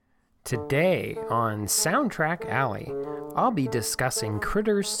Today on Soundtrack Alley, I'll be discussing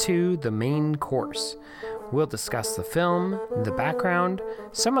Critters 2, the main course. We'll discuss the film, the background,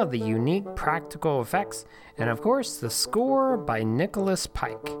 some of the unique practical effects, and of course, the score by Nicholas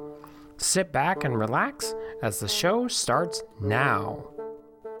Pike. Sit back and relax as the show starts now.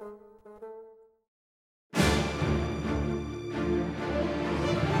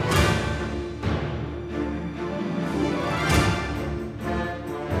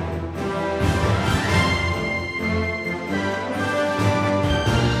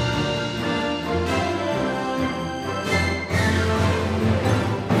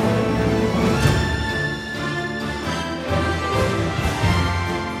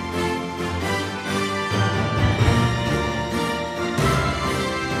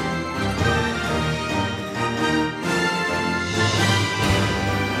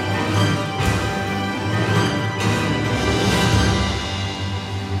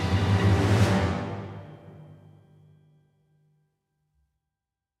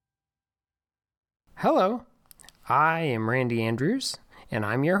 Hello, I am Randy Andrews, and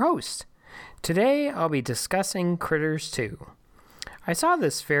I'm your host. Today, I'll be discussing Critters 2. I saw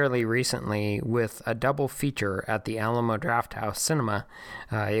this fairly recently with a double feature at the Alamo Drafthouse Cinema.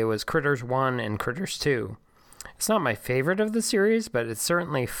 It was Critters 1 and Critters 2. It's not my favorite of the series, but it's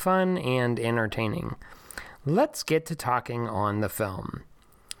certainly fun and entertaining. Let's get to talking on the film.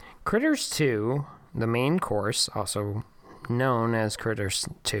 Critters 2, the main course, also known as Critters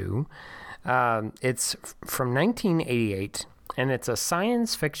 2, it's from 1988, and it's a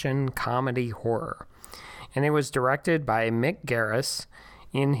science fiction comedy horror. And it was directed by Mick Garris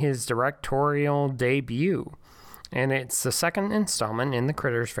in his directorial debut. And it's the second installment in the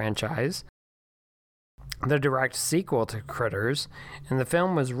Critters franchise, the direct sequel to Critters, and the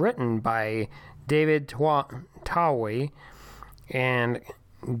film was written by David Twohy and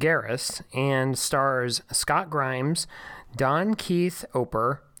Garris, and stars Scott Grimes, Don Keith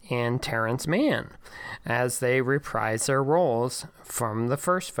Oper, and Terrence Mann, as they reprise their roles from the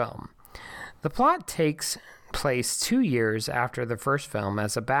first film. The plot takes place 2 years after the first film,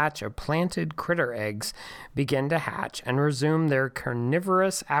 as a batch of planted critter eggs begin to hatch and resume their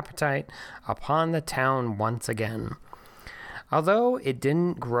carnivorous appetite upon the town once again. Although it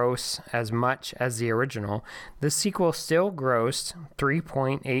didn't gross as much as the original, the sequel still grossed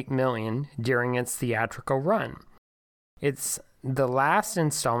 $3.8 million during its theatrical run. It's the last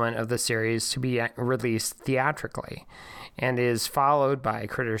installment of the series to be released theatrically, and is followed by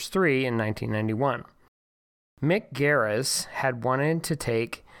Critters 3 in 1991. Mick Garris had wanted to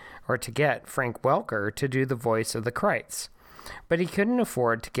get Frank Welker to do the voice of the Krites, but he couldn't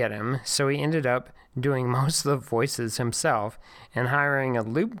afford to get him, so he ended up doing most of the voices himself and hiring a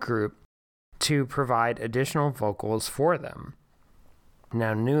loop group to provide additional vocals for them.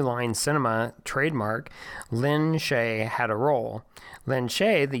 Now, New Line Cinema trademark Lynn Shay had a role. Lynn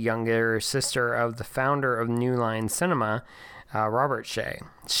Shay, the younger sister of the founder of New Line Cinema, Robert Shay.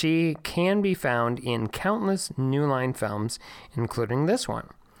 She can be found in countless New Line films, including this one.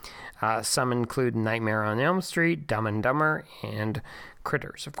 Some include Nightmare on Elm Street, Dumb and Dumber, and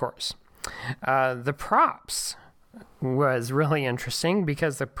Critters, of course. The props was really interesting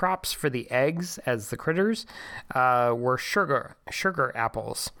because the props for the eggs as the critters were sugar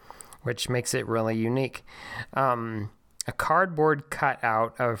apples, which makes it really unique. A cardboard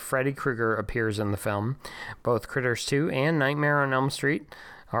cutout of Freddy Krueger appears in the film. Both Critters 2 and Nightmare on Elm Street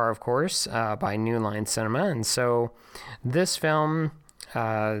are, of course, by New Line Cinema, and so this film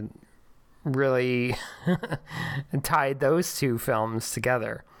really tied those two films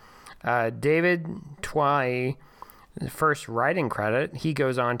together. David Twohy, first writing credit, he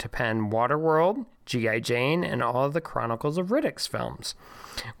goes on to pen Waterworld, G.I. Jane, and all of the Chronicles of Riddick's films,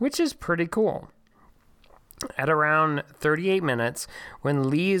 which is pretty cool. At around 38 minutes, when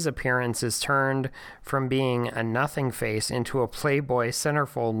Lee's appearance is turned from being a nothing face into a Playboy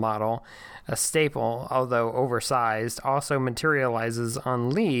centerfold model, a staple, although oversized, also materializes on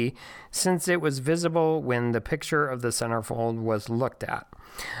Lee, since it was visible when the picture of the centerfold was looked at.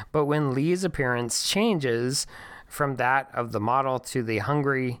 But when Lee's appearance changes from that of the model to the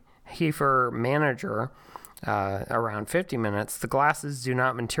hungry heifer manager, around 50 minutes, the glasses do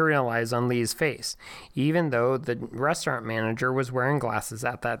not materialize on Lee's face, even though the restaurant manager was wearing glasses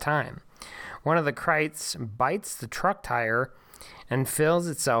at that time. One of the Krites bites the truck tire and fills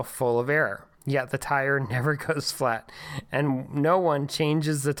itself full of air, yet the tire never goes flat, and no one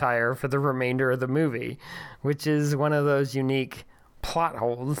changes the tire for the remainder of the movie, which is one of those unique plot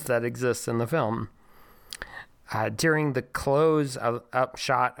holes that exist in the film. During the close-up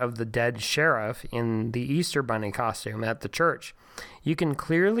shot of the dead sheriff in the Easter Bunny costume at the church, you can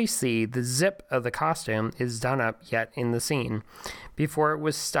clearly see the zip of the costume is done up yet in the scene before it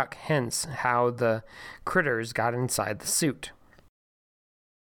was stuck, hence how the critters got inside the suit.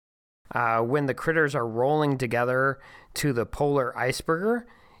 When the critters are rolling together to the polar iceberg,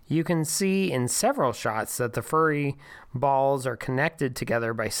 you can see in several shots that the furry balls are connected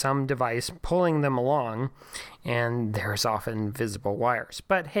together by some device pulling them along, and there's often visible wires.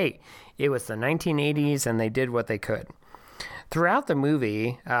 But hey, it was the 1980s and they did what they could. Throughout the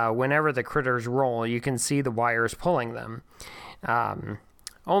movie, whenever the critters roll, you can see the wires pulling them,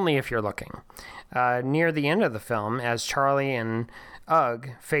 only if you're looking. Near the end of the film, as Charlie and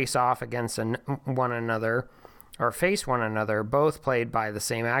Ugg face off against one another, both played by the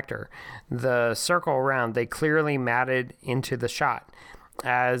same actor, the circle around, they clearly matted into the shot,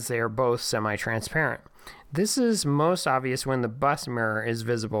 as they are both semi-transparent. This is most obvious when the bus mirror is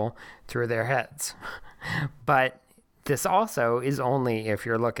visible through their heads. But this also is only if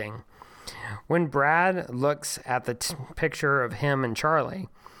you're looking. When Brad looks at the picture of him and Charlie,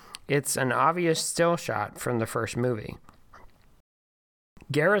 it's an obvious still shot from the first movie.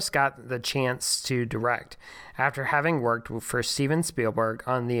 Garris got the chance to direct after having worked for Steven Spielberg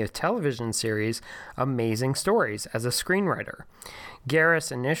on the television series Amazing Stories as a screenwriter.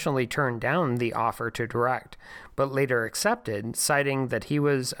 Garris initially turned down the offer to direct, but later accepted, citing that he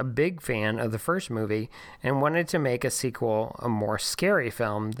was a big fan of the first movie and wanted to make a sequel, a more scary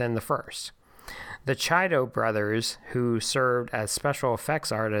film than the first. The Chido brothers, who served as special effects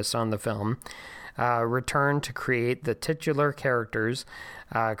artists on the film, returned to create the titular characters,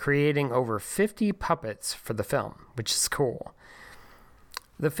 creating over 50 puppets for the film, which is cool.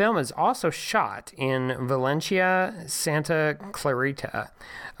 The film is also shot in Valencia, Santa Clarita,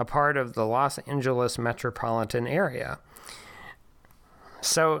 a part of the Los Angeles metropolitan area.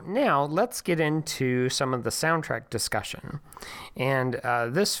 So now let's get into some of the soundtrack discussion. And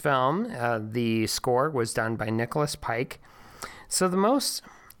this film, the score was done by Nicholas Pike. So the most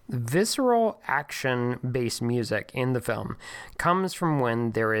visceral action-based music in the film comes from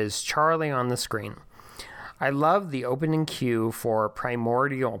when there is Charlie on the screen. I love the opening cue for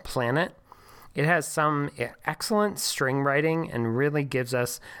Primordial Planet. It has some excellent string writing and really gives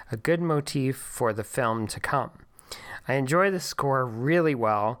us a good motif for the film to come. I enjoy the score really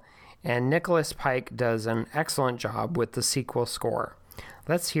well, and Nicholas Pike does an excellent job with the sequel score.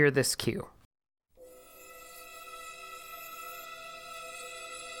 Let's hear this cue.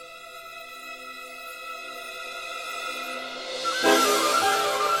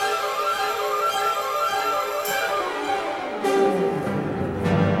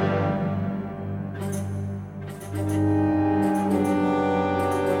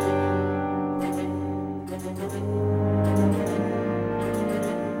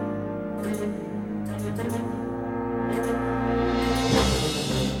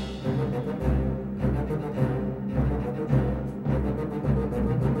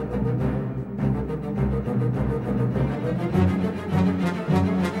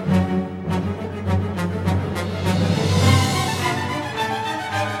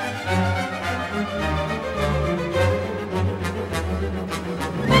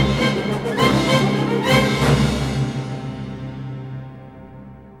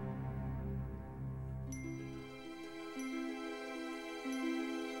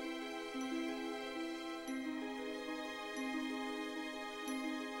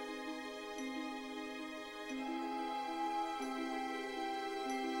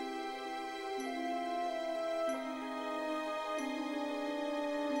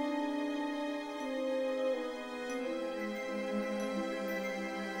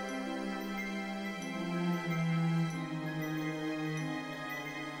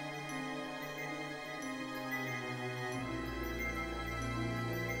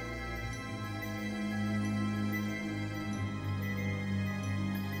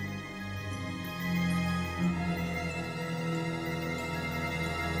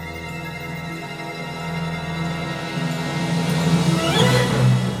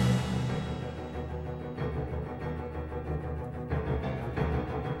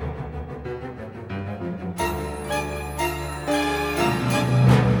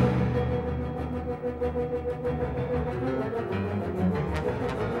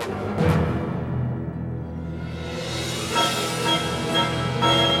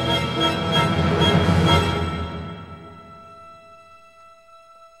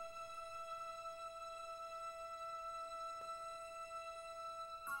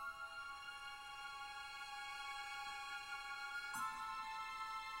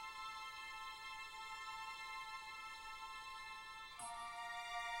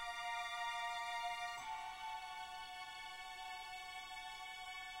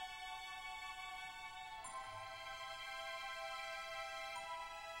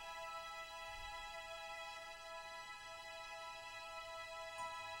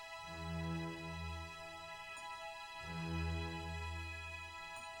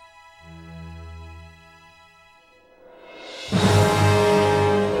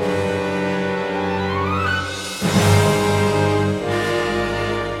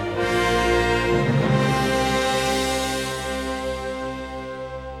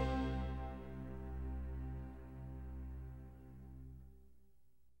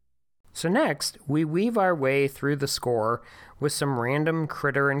 So next, we weave our way through the score with some random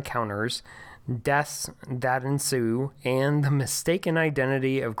critter encounters, deaths that ensue, and the mistaken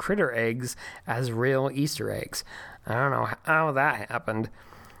identity of critter eggs as real Easter eggs. I don't know how that happened.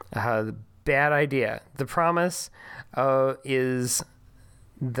 Bad idea. The promise is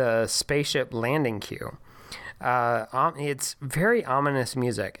the spaceship landing cue. It's very ominous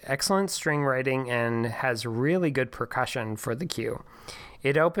music, excellent string writing, and has really good percussion for the cue.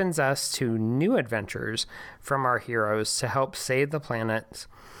 It opens us to new adventures from our heroes to help save the planet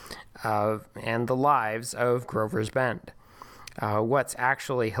and the lives of Grover's Bend. What's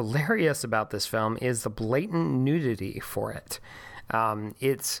actually hilarious about this film is the blatant nudity for it.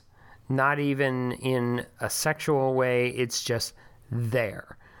 It's not even in a sexual way, it's just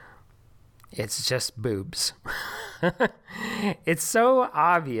there. It's just boobs. It's so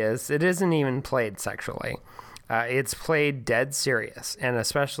obvious, it isn't even played sexually. It's played dead serious, and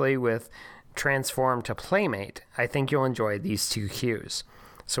especially with Transform to Playmate, I think you'll enjoy these two cues.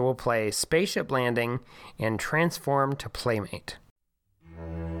 So we'll play Spaceship Landing and Transform to Playmate.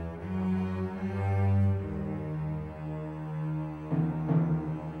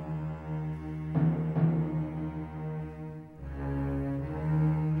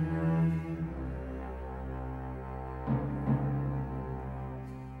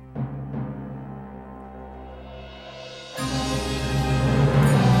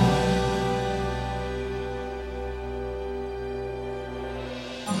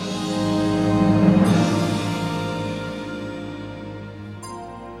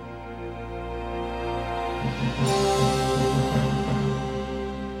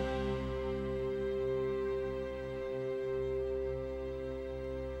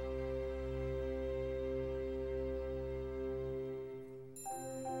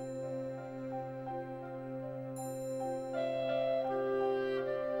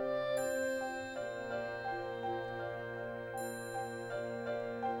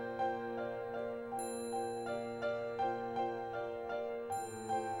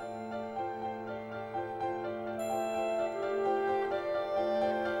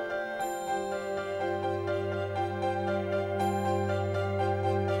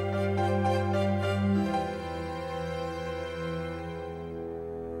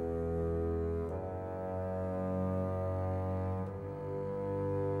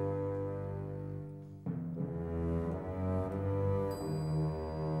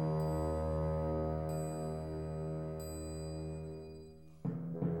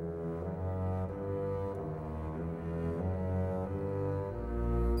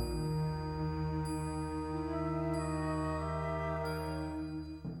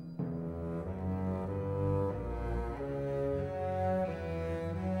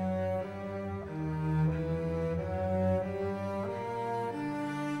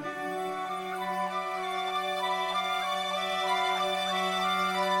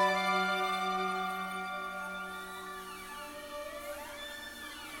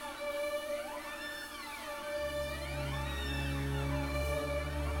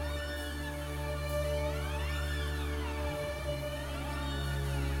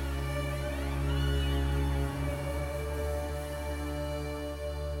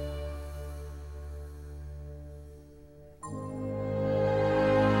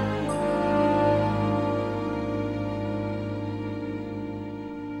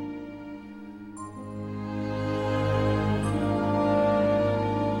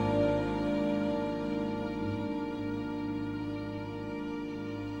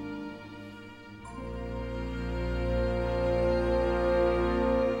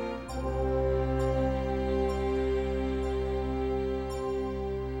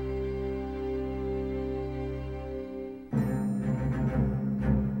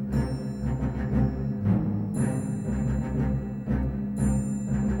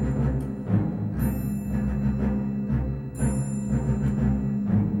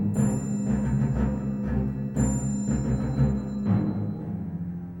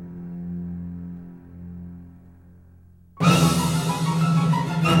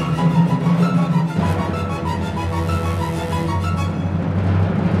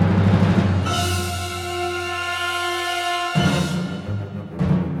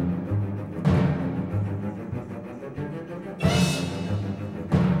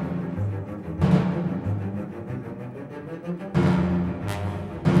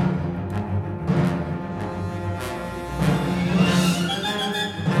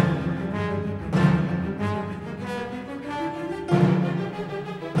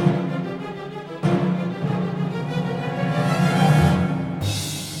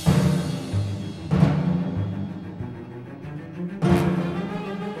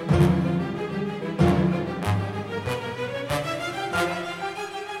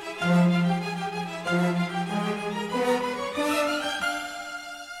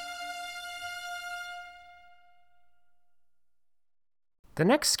 The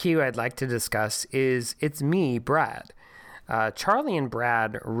next cue I'd like to discuss is It's Me, Brad. Charlie and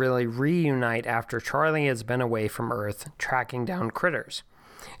Brad really reunite after Charlie has been away from Earth tracking down critters.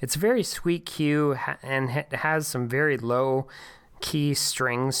 It's a very sweet cue and it has some very low key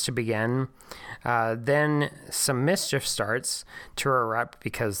strings to begin. Then some mischief starts to erupt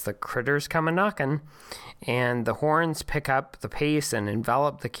because the critters come a-knockin', and the horns pick up the pace and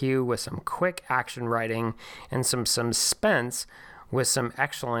envelop the cue with some quick action writing and some suspense with some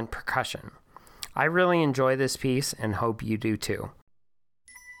excellent percussion. I really enjoy this piece and hope you do too.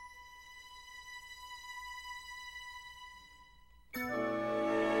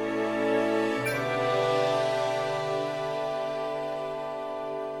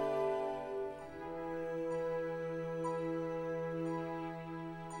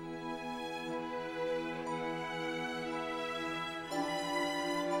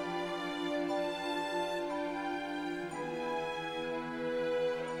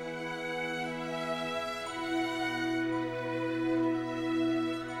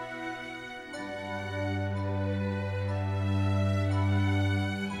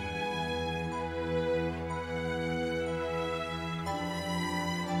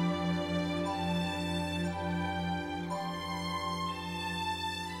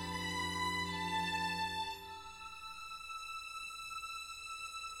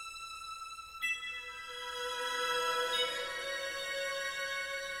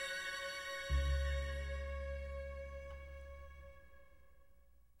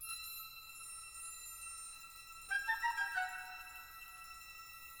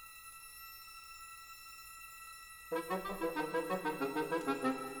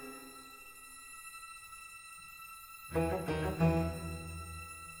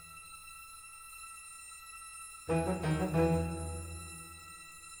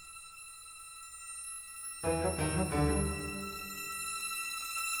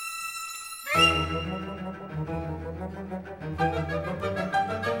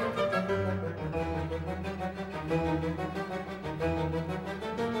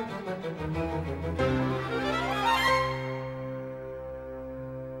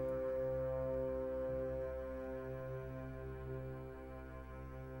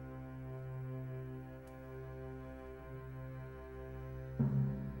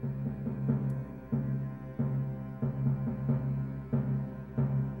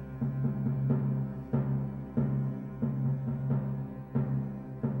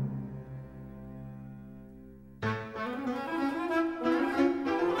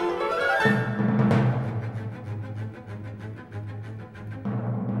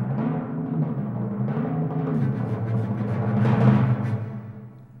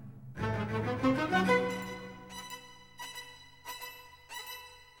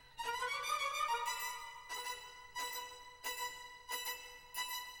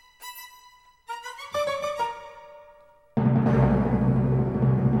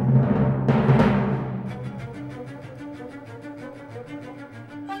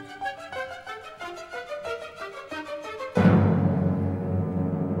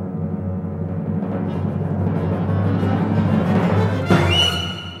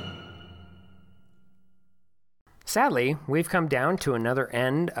 Sadly, we've come down to another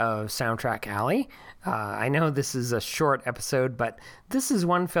end of Soundtrack Alley. I know this is a short episode, but this is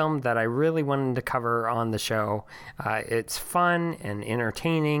one film that I really wanted to cover on the show. It's fun and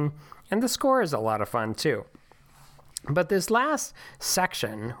entertaining, and the score is a lot of fun too. But this last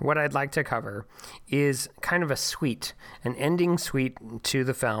section, what I'd like to cover, is kind of a suite, an ending suite to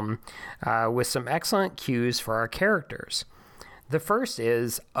the film, with some excellent cues for our characters. The first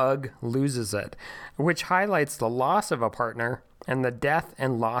is Ugg Loses It, which highlights the loss of a partner and the death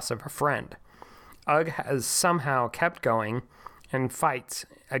and loss of a friend. Ugg has somehow kept going and fights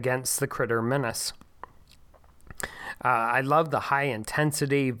against the critter menace. I love the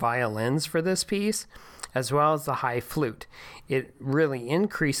high-intensity violins for this piece, as well as the high flute. It really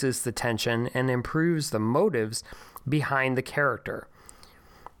increases the tension and improves the motives behind the character.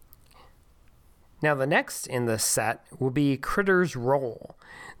 Now, the next in the set will be Critter's Roll.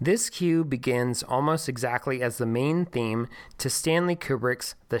 This cue begins almost exactly as the main theme to Stanley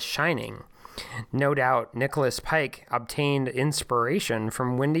Kubrick's The Shining. No doubt, Nicholas Pike obtained inspiration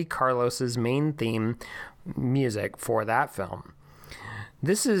from Wendy Carlos's main theme music for that film.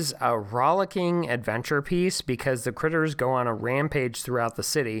 This is a rollicking adventure piece because the critters go on a rampage throughout the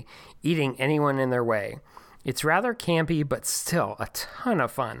city, eating anyone in their way. It's rather campy, but still a ton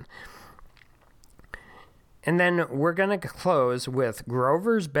of fun. And then we're going to close with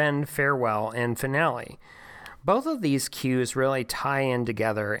Grover's Bend Farewell and Finale. Both of these cues really tie in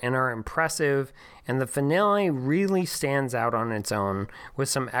together and are impressive, and the finale really stands out on its own with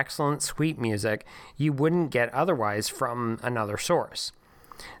some excellent sweet music you wouldn't get otherwise from another source.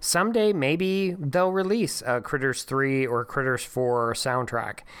 Someday, maybe they'll release a Critters 3 or Critters 4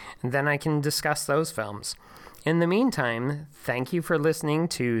 soundtrack, and then I can discuss those films. In the meantime, thank you for listening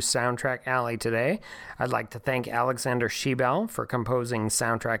to Soundtrack Alley today. I'd like to thank Alexander Schiebel for composing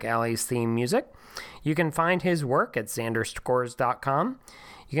Soundtrack Alley's theme music. You can find his work at xanderscores.com.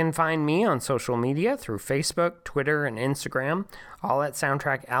 You can find me on social media through Facebook, Twitter, and Instagram, all at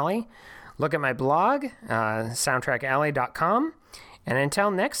Soundtrack Alley. Look at my blog, soundtrackalley.com. And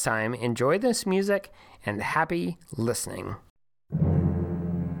until next time, enjoy this music and happy listening.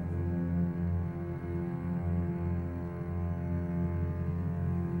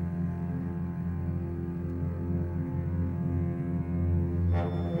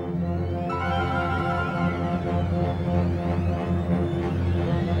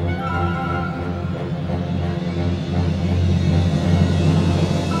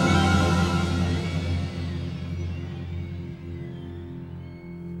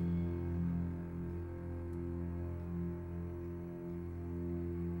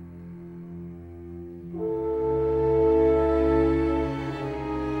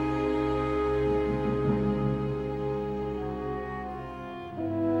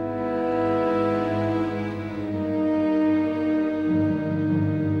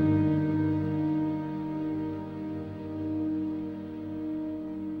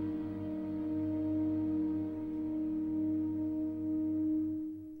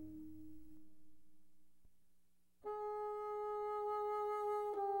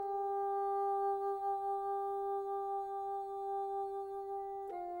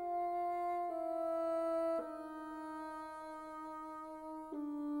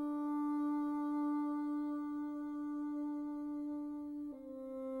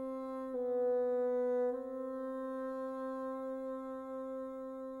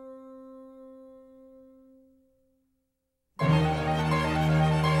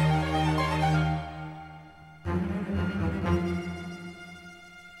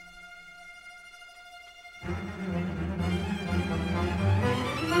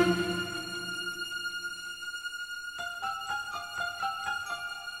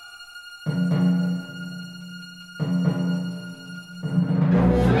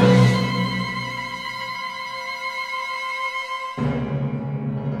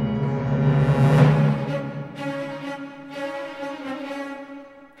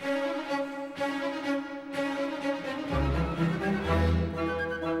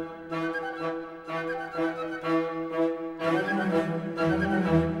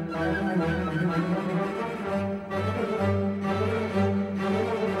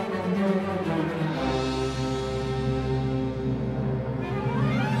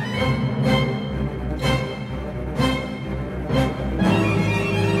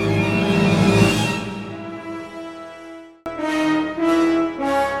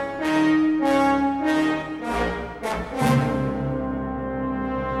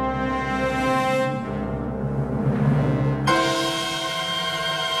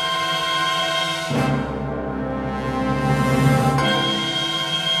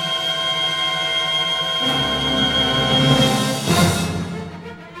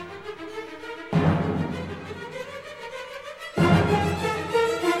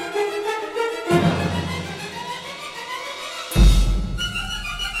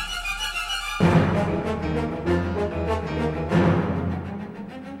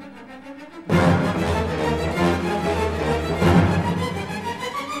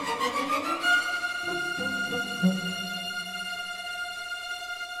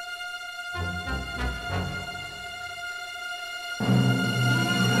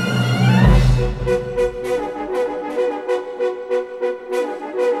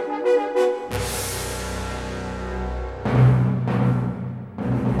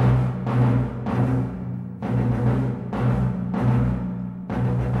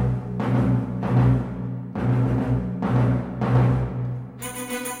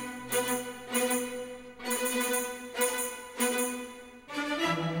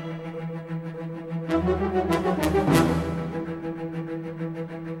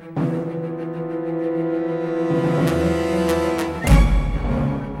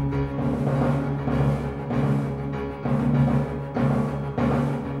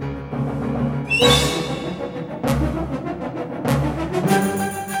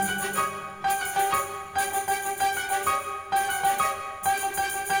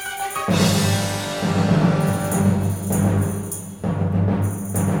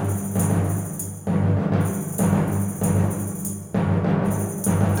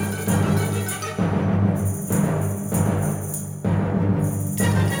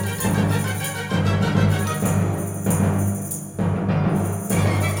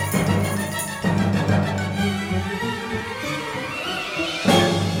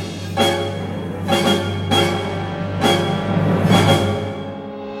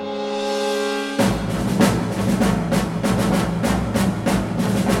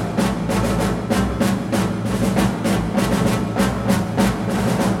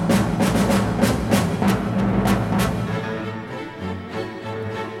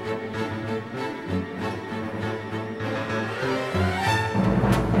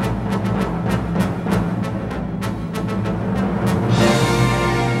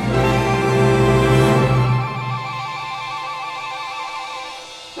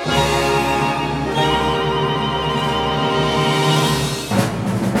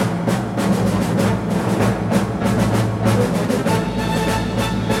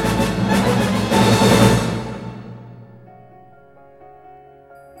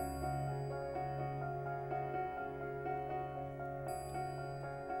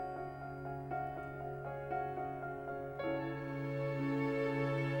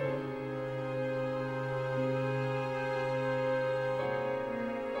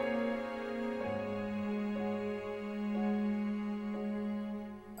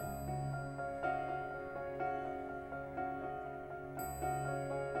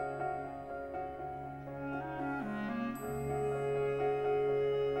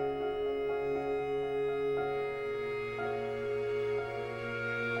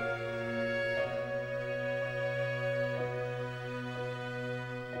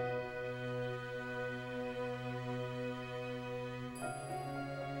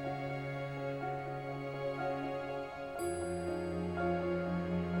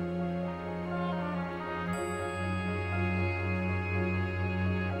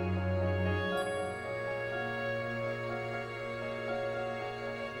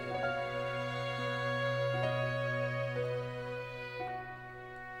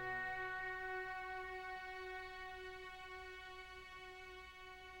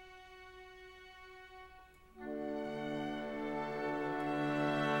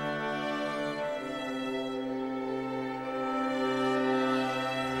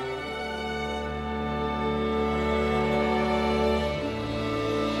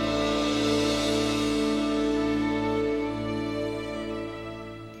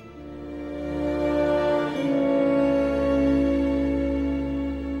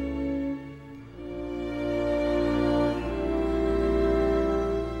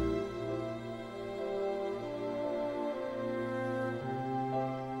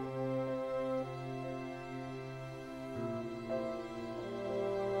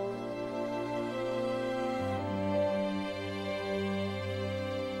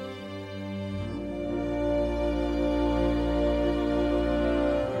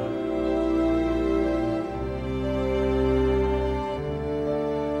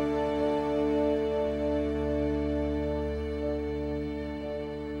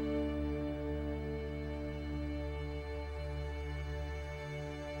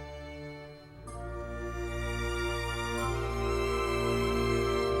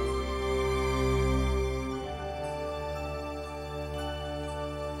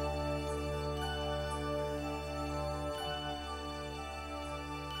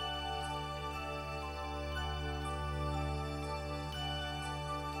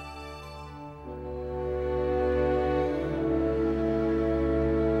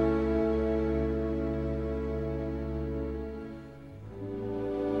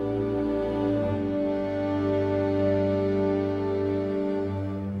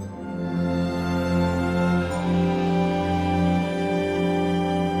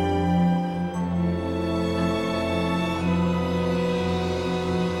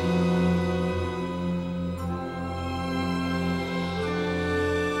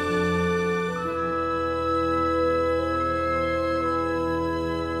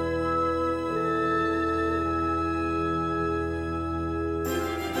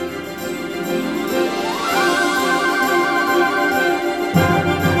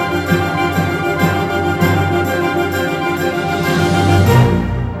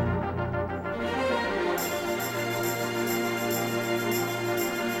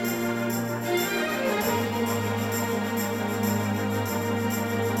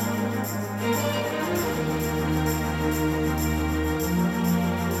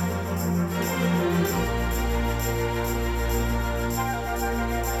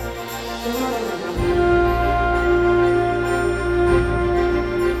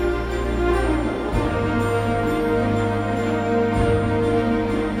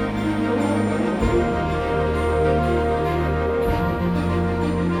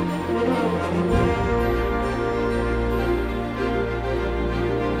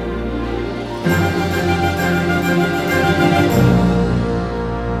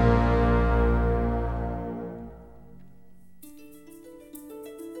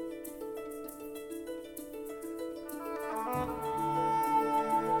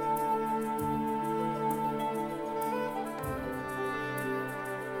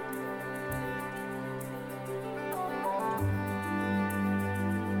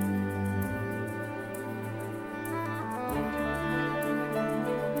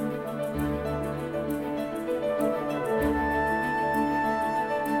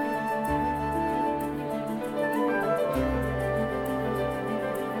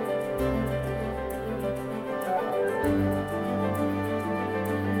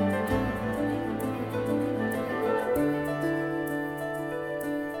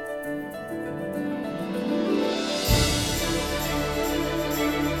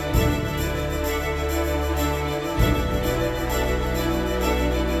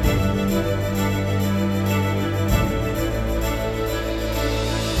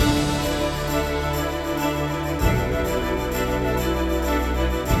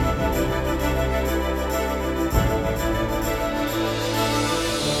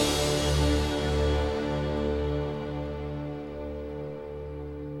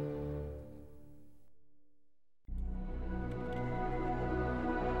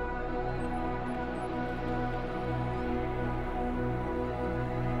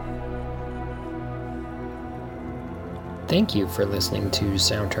 Thank you for listening to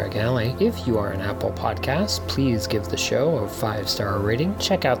Soundtrack Alley. If you are an Apple Podcast, please give the show a 5-star rating.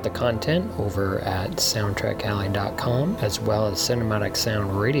 Check out the content over at soundtrackalley.com, as well as Cinematic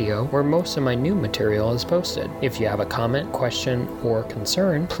Sound Radio, where most of my new material is posted. If you have a comment, question, or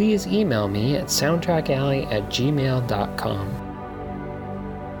concern, please email me at soundtrackalley@gmail.com.